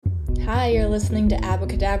Hi, you're listening to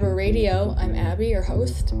Abacadabra Radio. I'm Abby, your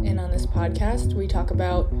host, and on this podcast we talk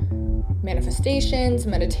about manifestations,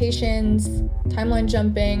 meditations, timeline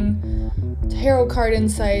jumping, tarot card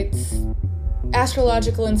insights,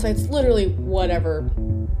 astrological insights, literally whatever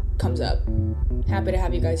comes up. Happy to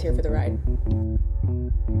have you guys here for the ride.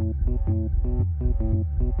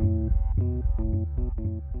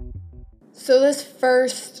 So this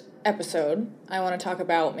first episode, I want to talk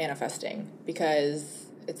about manifesting because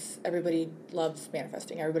everybody loves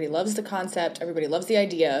manifesting. Everybody loves the concept. Everybody loves the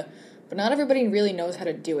idea, but not everybody really knows how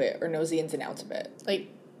to do it or knows the ins and outs of it.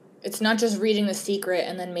 It's not just reading The Secret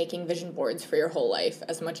and then making vision boards for your whole life,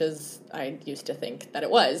 as much as I used to think that it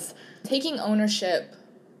was. Taking ownership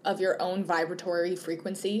of your own vibratory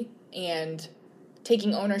frequency and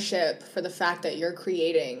taking ownership for the fact that you're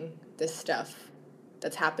creating this stuff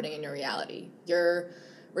that's happening in your reality. You're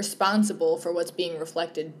responsible for what's being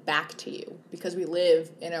reflected back to you because we live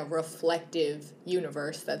in a reflective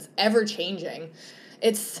universe that's ever changing.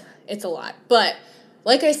 It's a lot. But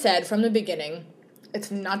like I said from the beginning,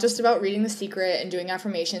 it's not just about reading The Secret and doing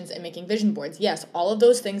affirmations and making vision boards. Yes, all of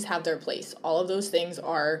those things have their place. All of those things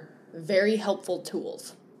are very helpful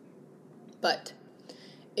tools. But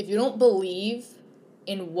if you don't believe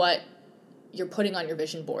in what you're putting on your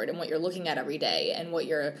vision board and what you're looking at every day and what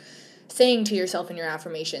you're saying to yourself in your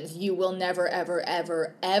affirmations, you will never, ever,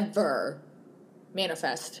 ever, ever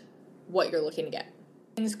manifest what you're looking to get.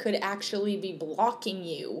 Things could actually be blocking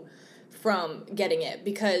you from getting it,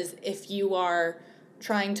 because if you are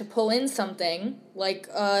trying to pull in something like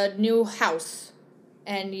a new house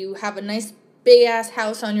and you have a nice big ass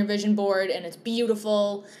house on your vision board and it's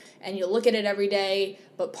beautiful and you look at it every day,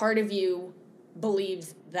 but part of you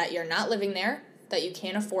believes that you're not living there, that you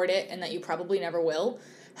can't afford it, and that you probably never will,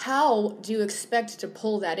 how do you expect to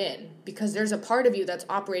pull that in? Because there's a part of you that's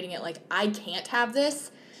operating it like, I can't have this,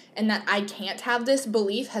 and that I can't have this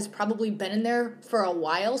belief has probably been in there for a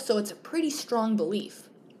while, so it's a pretty strong belief.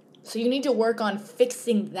 So you need to work on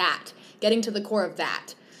fixing that, getting to the core of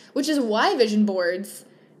that, which is why vision boards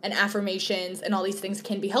and affirmations and all these things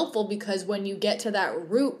can be helpful, because when you get to that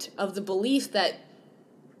root of the belief that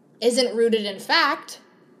isn't rooted in fact,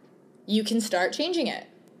 you can start changing it.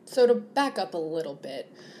 So to back up a little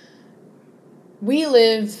bit, we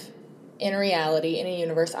live in a reality, in a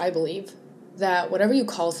universe, I believe, that whatever you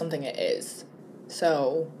call something, it is.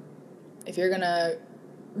 So if you're going to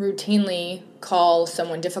routinely call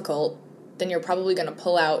someone difficult, then you're probably going to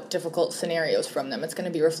pull out difficult scenarios from them. It's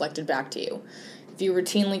going to be reflected back to you. If you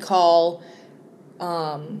routinely call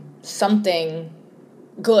something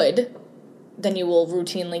good, then you will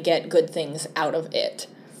routinely get good things out of it.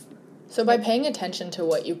 So by paying attention to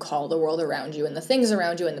what you call the world around you and the things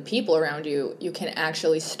around you and the people around you, you can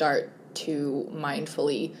actually start to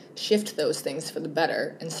mindfully shift those things for the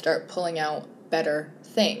better and start pulling out better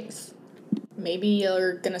things. Maybe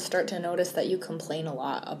you're going to start to notice that you complain a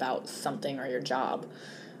lot about something or your job.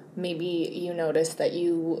 Maybe you notice that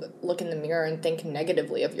you look in the mirror and think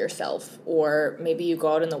negatively of yourself, or maybe you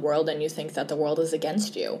go out in the world and you think that the world is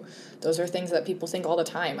against you. Those are things that people think all the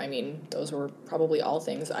time. I mean, those were probably all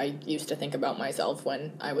things I used to think about myself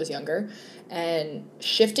when I was younger. And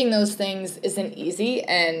shifting those things isn't easy,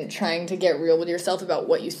 and trying to get real with yourself about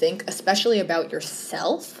what you think, especially about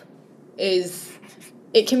yourself,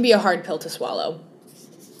 it can be a hard pill to swallow.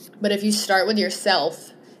 But if you start with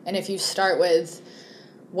yourself, and if you start with,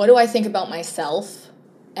 what do I think about myself,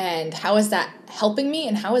 and how is that helping me,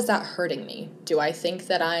 and how is that hurting me? Do I think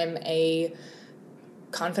that I'm a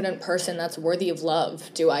confident person that's worthy of love?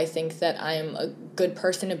 Do I think that I'm a good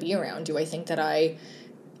person to be around? Do I think that I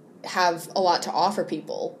have a lot to offer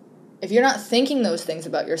people? If you're not thinking those things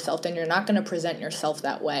about yourself, then you're not going to present yourself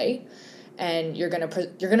that way, and you're going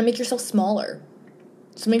to make yourself smaller.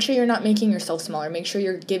 So make sure you're not making yourself smaller. Make sure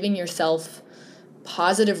you're giving yourself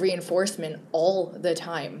positive reinforcement all the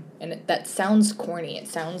time. And that sounds corny. It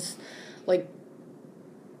sounds like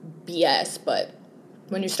BS, but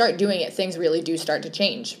when you start doing it, things really do start to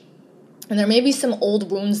change. And there may be some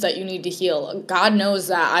old wounds that you need to heal. God knows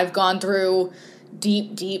that I've gone through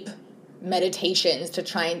deep meditations to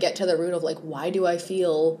try and get to the root of, why do I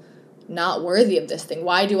feel not worthy of this thing?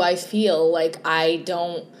 Why do I feel like I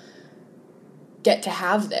don't get to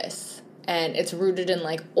have this? And it's rooted in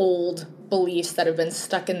old beliefs that have been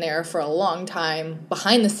stuck in there for a long time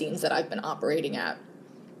behind the scenes that I've been operating at.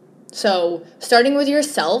 So starting with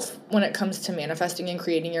yourself when it comes to manifesting and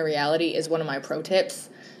creating your reality is one of my pro tips,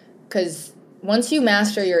 because once you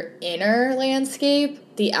master your inner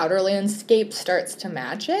landscape, the outer landscape starts to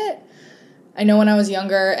match it. I know when I was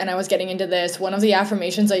younger and I was getting into this, one of the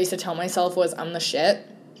affirmations I used to tell myself was, I'm the shit.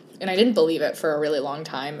 and I didn't believe it for a really long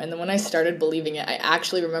time. And then when I started believing it, I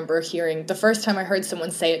actually remember hearing, the first time I heard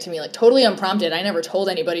someone say it to me, like, totally unprompted. I never told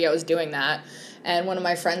anybody I was doing that. And one of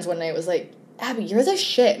my friends one night was like, Abby, you're the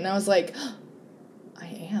shit. And I was like, oh, I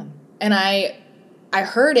am. And I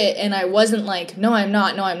heard it, and I wasn't like, no, I'm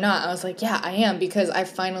not. I was like, yeah, I am, because I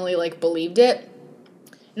finally, like, believed it.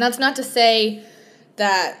 And that's not to say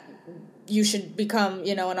that you should become,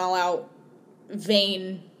 you know, an all-out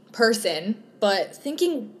vain person, but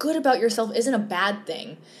thinking good about yourself isn't a bad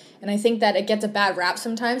thing. And I think that it gets a bad rap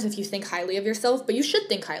sometimes if you think highly of yourself, but you should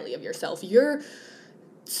think highly of yourself. You're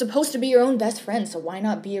supposed to be your own best friend, so why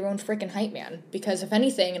not be your own freaking hype man? Because if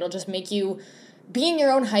anything, it'll just make you... Being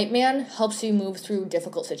your own hype man helps you move through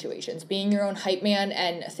difficult situations. Being your own hype man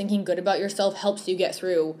and thinking good about yourself helps you get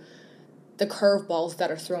through the curveballs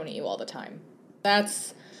that are thrown at you all the time.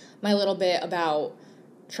 That's my little bit about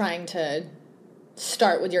trying to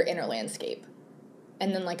start with your inner landscape.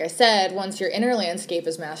 And then, like I said, once your inner landscape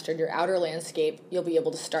is mastered, your outer landscape, you'll be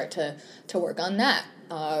able to start to work on that.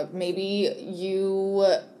 Maybe you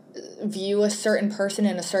view a certain person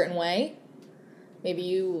in a certain way. Maybe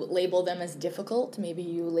you label them as difficult. Maybe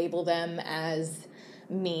you label them as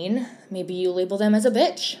mean. Maybe you label them as a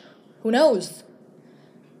bitch. Who knows?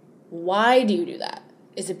 Why do you do that?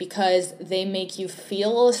 Is it because they make you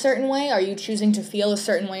feel a certain way? Are you choosing to feel a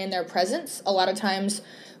certain way in their presence? A lot of times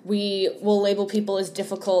we will label people as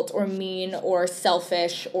difficult or mean or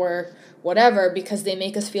selfish or whatever because they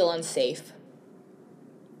make us feel unsafe.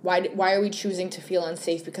 Why are we choosing to feel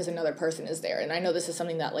unsafe because another person is there? And I know this is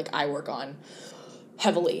something that, like, I work on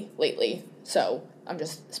heavily lately, so I'm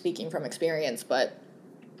just speaking from experience, but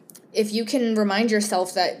if you can remind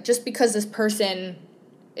yourself that just because this person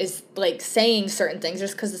is, like, saying certain things,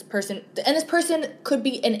 just because this person could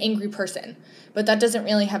be an angry person, but that doesn't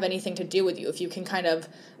really have anything to do with you. If you can kind of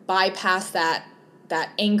bypass that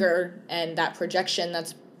anger and that projection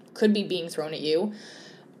that's could be being thrown at you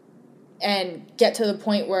and get to the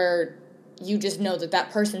point where you just know that that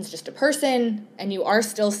person's just a person and you are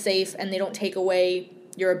still safe and they don't take away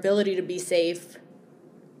your ability to be safe,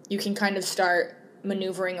 you can kind of start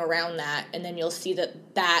maneuvering around that, and then you'll see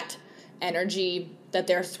that energy that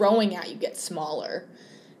they're throwing at you gets smaller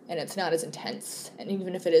and it's not as intense. And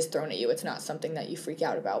even if it is thrown at you, it's not something that you freak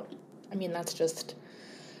out about. I mean, that's just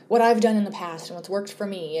what I've done in the past and what's worked for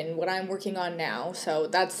me and what I'm working on now. So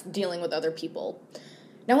that's dealing with other people.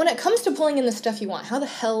 Now, when it comes to pulling in the stuff you want, how the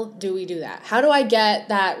hell do we do that? How do I get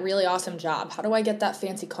that really awesome job? How do I get that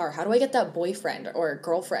fancy car? How do I get that boyfriend or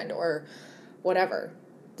girlfriend or whatever?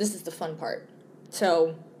 This is the fun part.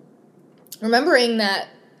 So, remembering that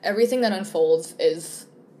everything that unfolds is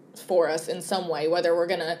for us in some way, whether we're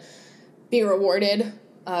going to be rewarded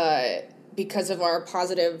because of our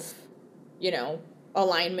positive,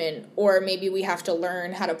 alignment, or maybe we have to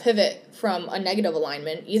learn how to pivot from a negative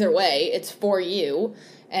alignment. Either way, it's for you,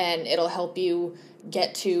 and it'll help you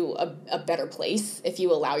get to a better place if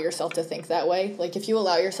you allow yourself to think that way. Like, if you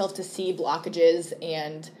allow yourself to see blockages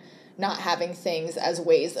and not having things as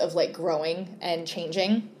ways of, like, growing and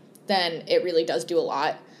changing, then it really does do a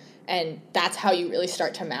lot, and that's how you really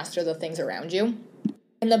start to master the things around you.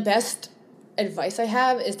 And the best advice I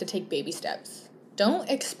have is to take baby steps. Don't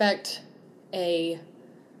expect a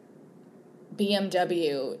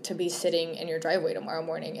BMW to be sitting in your driveway tomorrow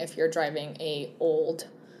morning if you're driving a old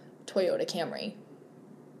Toyota Camry,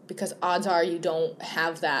 because odds are you don't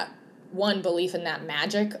have that belief in that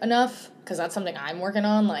magic enough, because that's something I'm working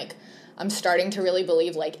on. Like, I'm starting to really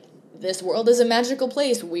believe, like, this world is a magical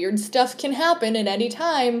place. Weird stuff can happen at any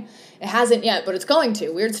time. It hasn't yet, but it's going to.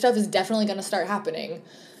 Weird stuff is definitely going to start happening.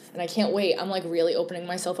 And I can't wait. I'm, like, really opening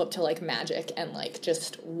myself up to, like, magic and, like,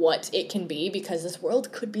 just what it can be, because this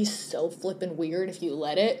world could be so flippin' weird if you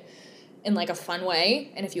let it in, like, a fun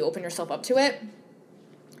way and if you open yourself up to it.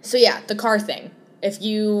 So, yeah, the car thing. If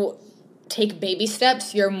you take baby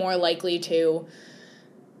steps, you're more likely to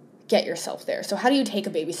get yourself there. So how do you take a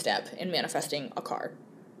baby step in manifesting a car?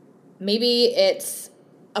 Maybe it's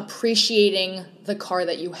appreciating the car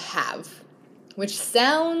that you have, which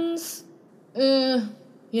sounds, you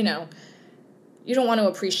don't want to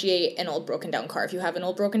appreciate an old broken down car if you have an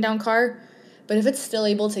old broken down car, but if it's still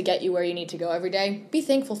able to get you where you need to go every day, be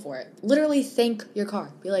thankful for it. Literally thank your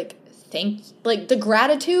car. Be like, the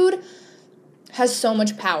gratitude has so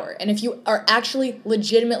much power. And if you are actually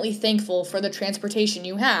legitimately thankful for the transportation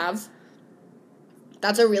you have,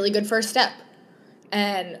 that's a really good first step.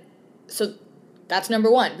 And so that's number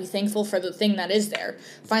one. Be thankful for the thing that is there.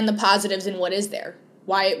 Find the positives in what is there.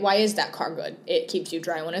 Why is that car good? It keeps you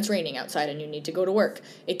dry when it's raining outside and you need to go to work.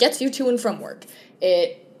 It gets you to and from work.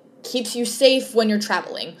 It keeps you safe when you're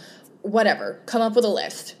traveling. Whatever. Come up with a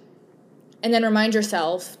list. And then remind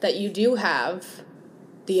yourself that you do have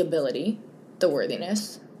the ability, the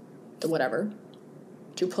worthiness, the whatever,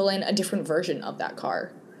 to pull in a different version of that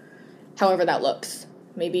car, however that looks.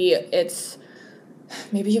 Maybe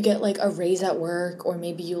you get like a raise at work, or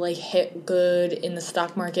maybe you like hit good in the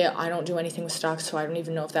stock market. I don't do anything with stocks, so I don't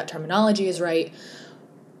even know if that terminology is right.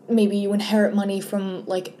 Maybe you inherit money from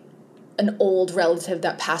like an old relative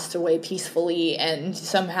that passed away peacefully, and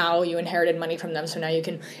somehow you inherited money from them, so now you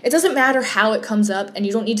can... It doesn't matter how it comes up, and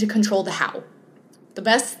you don't need to control the how. The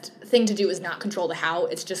best thing to do is not control the how.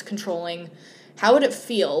 It's just controlling how would it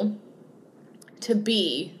feel to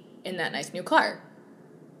be in that nice new car.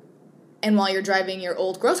 And while you're driving your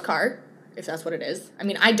old gross car, if that's what it is... I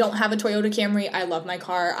mean, I don't have a Toyota Camry. I love my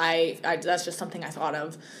car. I that's just something I thought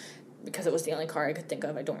of because it was the only car I could think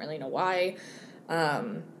of. I don't really know why.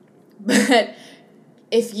 But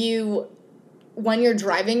when you're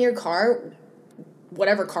driving your car,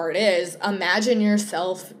 whatever car it is, imagine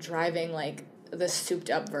yourself driving like the souped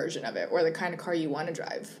up version of it, or the kind of car you want to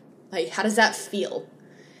drive. Like, how does that feel?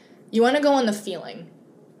 You want to go on the feeling.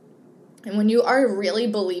 And when you are really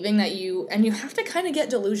believing that you have to kind of get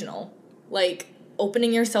delusional, like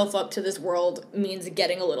opening yourself up to this world means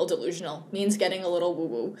getting a little delusional, means getting a little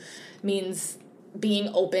woo-woo, means being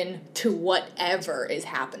open to whatever is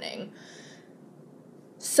happening.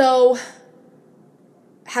 So,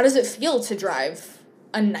 how does it feel to drive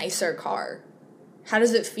a nicer car? How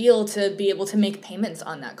does it feel to be able to make payments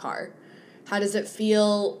on that car? How does it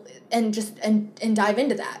feel? And dive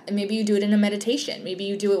into that. And maybe you do it in a meditation. Maybe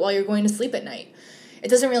you do it while you're going to sleep at night. It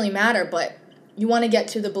doesn't really matter, but you want to get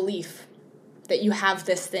to the belief that you have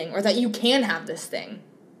this thing, or that you can have this thing.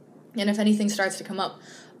 And if anything starts to come up,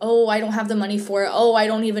 oh, I don't have the money for it. Oh, I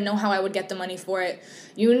don't even know how I would get the money for it.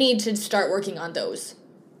 You need to start working on those.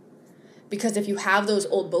 Because if you have those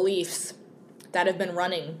old beliefs that have been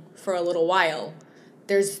running for a little while,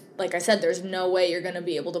 like I said, there's no way you're going to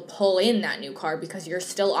be able to pull in that new car, because you're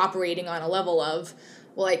still operating on a level of,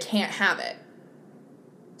 well, I can't have it.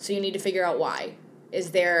 So you need to figure out why.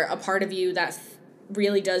 Is there a part of you that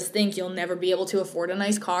really does think you'll never be able to afford a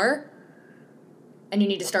nice car? And you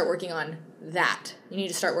need to start working on that. You need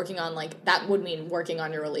to start working on, like, that would mean working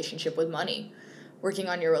on your relationship with money, working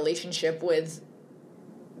on your relationship with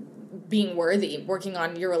being worthy, working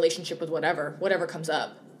on your relationship with whatever comes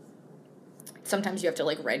up. Sometimes you have to,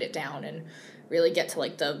 like, write it down and really get to,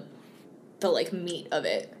 like, the like, meat of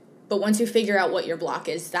it. But once you figure out what your block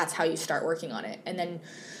is, that's how you start working on it. And then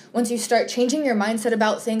once you start changing your mindset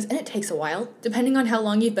about things, and it takes a while, depending on how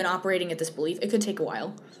long you've been operating at this belief, it could take a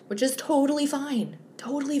while, which is totally fine,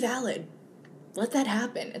 totally valid. Let that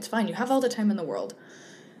happen. It's fine. You have all the time in the world.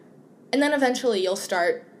 And then eventually you'll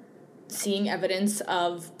start seeing evidence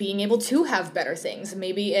of being able to have better things.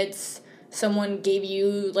 Maybe it's someone gave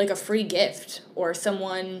you like a free gift, or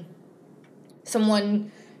someone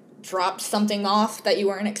dropped something off that you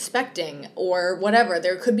weren't expecting, or whatever.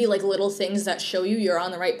 There could be like little things that show you you're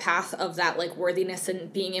on the right path of that like worthiness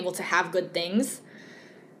and being able to have good things.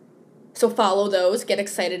 So follow those, get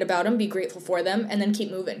excited about them, be grateful for them, and then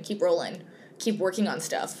keep moving, keep rolling. Keep working on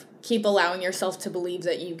stuff. Keep allowing yourself to believe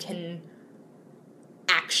that you can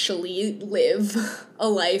actually live a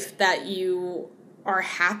life that you are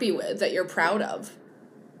happy with, that you're proud of,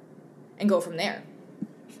 and go from there.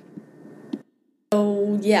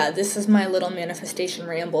 So yeah, this is my little manifestation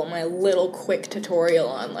ramble, my little quick tutorial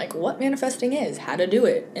on like what manifesting is, how to do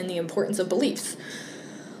it, and the importance of beliefs.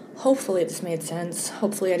 Hopefully this made sense.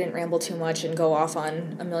 Hopefully I didn't ramble too much and go off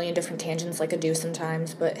on a million different tangents like I do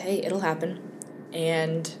sometimes, but hey, it'll happen.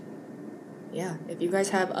 And yeah, if you guys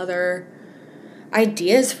have other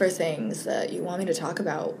ideas for things that you want me to talk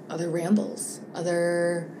about, other rambles,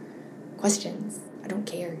 other questions, I don't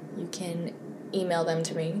care. You can email them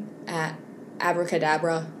to me at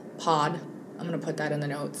abracadabrapod. I'm going to put that in the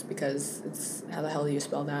notes because it's, how the hell do you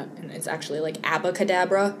spell that? And it's actually like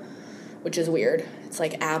abacadabra, which is weird. It's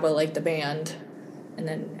like ABBA, like the band, and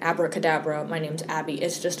then abracadabra. My name's Abby.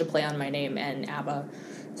 It's just a play on my name and ABBA.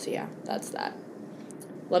 So yeah, that's that.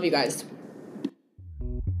 Love you guys.